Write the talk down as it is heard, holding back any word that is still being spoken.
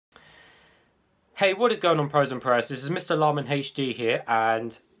Hey, what is going on, pros and pros? This is MrLimeInHD here,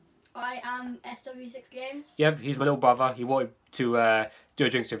 and I am SW6 Games. yep, he's my little brother. He wanted to do a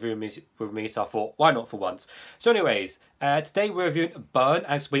drinks review with me, so I thought, why not for once? So anyways, today we're reviewing Burn,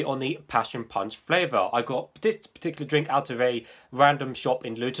 as we're on the Passion Punch flavour. I got this particular drink out of a random shop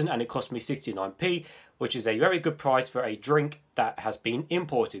in Luton, and it cost me 69p, which is a very good price for a drink that has been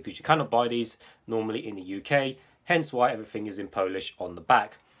imported, because you cannot buy these normally in the UK, hence why everything is in Polish on the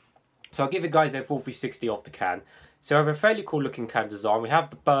back. So I'll give you guys a full 360 of the can. So we have a fairly cool looking can design. We have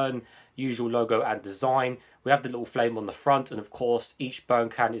the Burn usual logo and design. We have the little flame on the front, and of course each Burn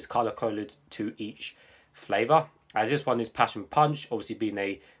can is colour coded to each flavour. As this one is Passion Punch, obviously being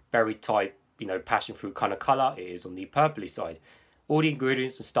a berry type, passion fruit kind of colour, it is on the purpley side. All the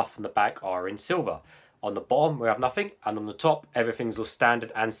ingredients and stuff on the back are in silver. On the bottom we have nothing, and on the top everything's all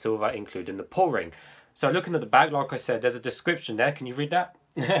standard and silver, including the pour ring. So looking at the back, like I said, there's a description there. Can you read that?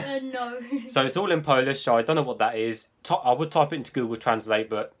 No. So it's all in Polish, so I don't know what that is. I would type it into Google Translate,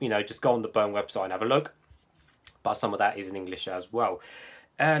 but just go on the Burn website and have a look. But some of that is in English as well.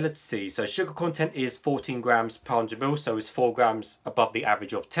 Let's see. So sugar content is 14 grams per 100 ml, so it's 4 grams above the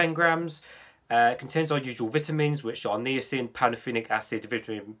average of 10 grams. Contains our usual vitamins, which are niacin, pantothenic acid,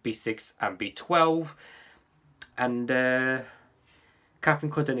 vitamin B6 and B12. And caffeine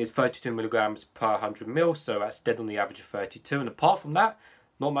content is 32 milligrams per 100 ml, so that's dead on the average of 32. And apart from that,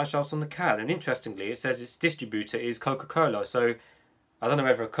 not much else on the can. And interestingly, it says its distributor is Coca-Cola. So I don't know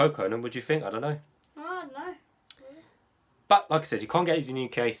whether a Coke owner, what do you think? I don't know. Oh, no. But like I said, you can't get these in the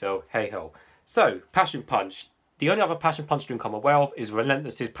UK, so hey ho. So, Passion Punch. The only other Passion Punch drink I'm aware of is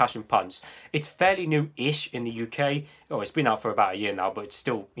Relentless's Passion Punch. It's fairly new-ish in the UK. Oh, it's been out for about a year now, but it's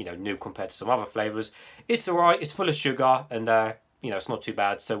still, new compared to some other flavours. It's alright, it's full of sugar, and it's not too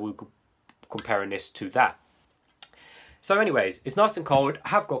bad, so we're comparing this to that. So anyways, it's nice and cold. I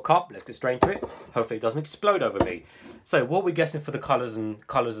have got a cup. Let's get straight into it. Hopefully it doesn't explode over me. So what are we guessing for the colours and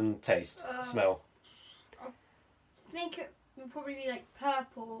taste, smell? I think it would probably be like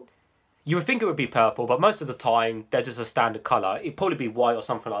purple. You would think it would be purple, but most of the time they're just a standard colour. It'd probably be white or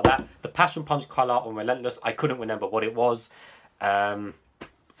something like that. The Passion Punch colour on Relentless, I couldn't remember what it was.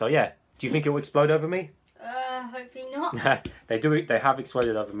 So yeah, do you think it will explode over me? Hopefully not. They have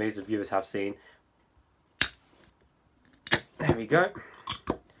exploded over me, as the viewers have seen. There we go.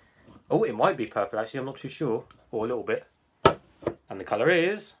 Oh, it might be purple actually, I'm not too sure. Or a little bit. And the colour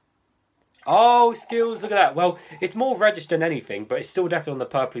is... Oh, skills, look at that. Well, it's more reddish than anything, but it's still definitely on the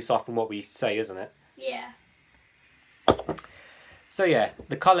purpley side from what we say, isn't it? Yeah. So yeah,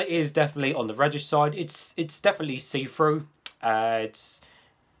 the colour is definitely on the reddish side. It's definitely see-through. It's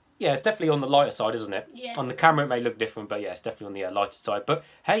definitely on the lighter side, isn't it? Yeah. On the camera it may look different, but yeah, it's definitely on the lighter side. But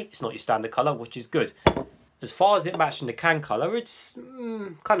hey, it's not your standard colour, which is good. As far as it matching the can colour, it's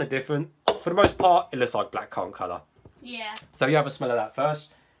kind of different. For the most part, it looks like blackcurrant colour. Yeah. So you have a smell of that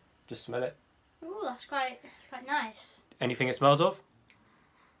first. Just smell it. Ooh, that's quite nice. Anything it smells of?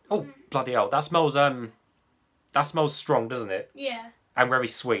 Oh, bloody hell. That smells strong, doesn't it? Yeah. And very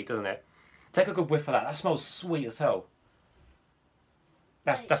sweet, doesn't it? Take a good whiff of that. That smells sweet as hell.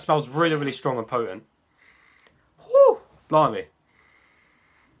 That smells really, really strong and potent. Whew, blimey.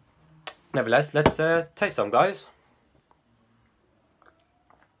 Nevertheless, let's taste some, guys.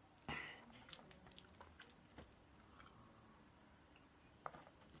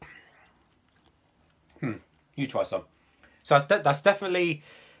 You try some. So that's definitely...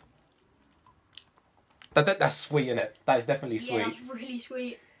 That's sweet, isn't it? That is definitely sweet. Yeah, that's really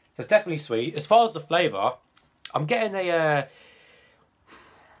sweet. That's definitely sweet. As far as the flavour, I'm getting a...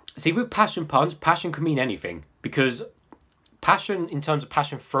 See, with Passion Punch, passion can mean anything. Because passion, in terms of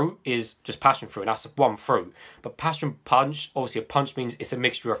passion fruit, is just passion fruit. And that's one fruit. But Passion Punch, obviously a punch means it's a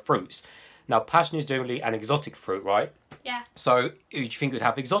mixture of fruits. Now, passion is generally an exotic fruit, right? Yeah. So, you think it would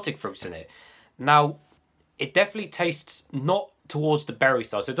have exotic fruits in it. Now, it definitely tastes not towards the berry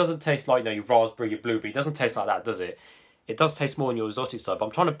side. So it doesn't taste like, your raspberry, your blueberry. It doesn't taste like that, does it? It does taste more on your exotic side. But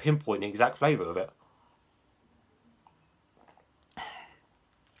I'm trying to pinpoint the exact flavour of it.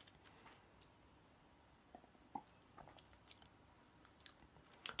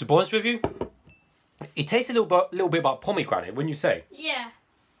 To be honest with you, it tastes a little bit like pomegranate, wouldn't you say? Yeah.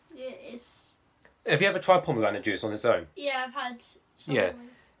 It's... Have you ever tried pomegranate juice on its own? Yeah, I've had some. Yeah.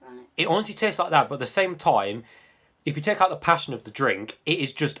 It honestly tastes like that, but at the same time, if you take out the passion of the drink, it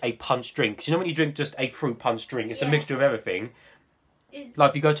is just a punch drink. Because when you drink just a fruit punch drink, it's a mixture of everything. Like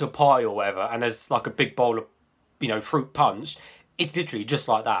if you go to a party or whatever, and there's like a big bowl of, fruit punch, it's literally just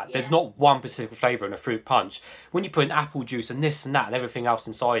like that. Yeah. There's not one specific flavour in a fruit punch. When you put in apple juice and this and that and everything else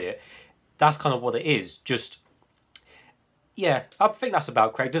inside it, that's kind of what it is. Just, yeah, I think that's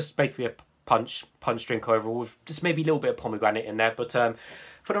about correct. Just basically punch drink overall, with just maybe a little bit of pomegranate in there. But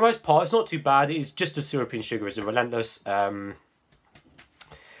for the most part, it's not too bad. It's just as syrupy and sugar as a Relentless.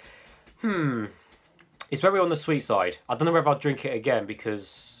 It's very on the sweet side. I don't know whether I'll drink it again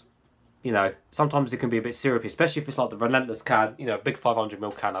because, you know, sometimes it can be a bit syrupy, especially if it's like the Relentless can, you know, a big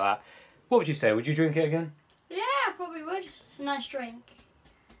 500ml can of that. What would you say? Would you drink it again? Yeah, I probably would. It's a nice drink.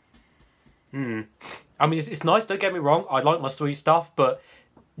 I mean, it's nice, don't get me wrong. I like my sweet stuff, but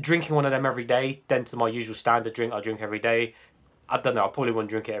drinking one of them every day, then to my usual standard drink I drink every day, I don't know, I probably wouldn't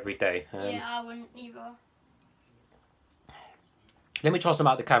drink it every day. Yeah, I wouldn't either. Let me try some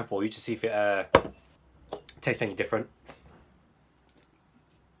out of the can for you to see if it tastes any different.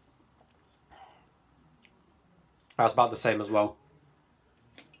 That's about the same as well.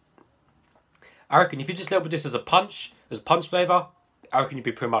 I reckon if you just label this as a punch flavour, I reckon you'd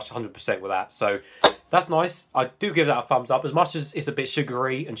be pretty much 100% with that. So that's nice. I do give that a thumbs up. As much as it's a bit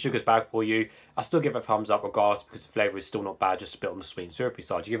sugary and sugar's bad for you, I still give it a thumbs up regardless because the flavour is still not bad, just a bit on the sweet and syrupy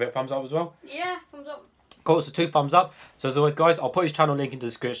side. Do you give it a thumbs up as well? Yeah, thumbs up. Cool, so 2 thumbs up. So as always, guys, I'll put his channel link in the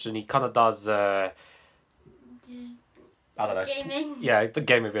description. He kind of does, I don't know. Gaming. Yeah, the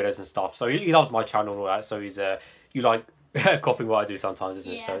gaming videos and stuff. So he loves my channel and all that. So he's, you like copying what I do sometimes,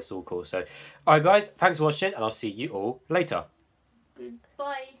 isn't it? So it's all cool. So, alright guys, thanks for watching and I'll see you all later.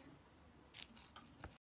 Goodbye.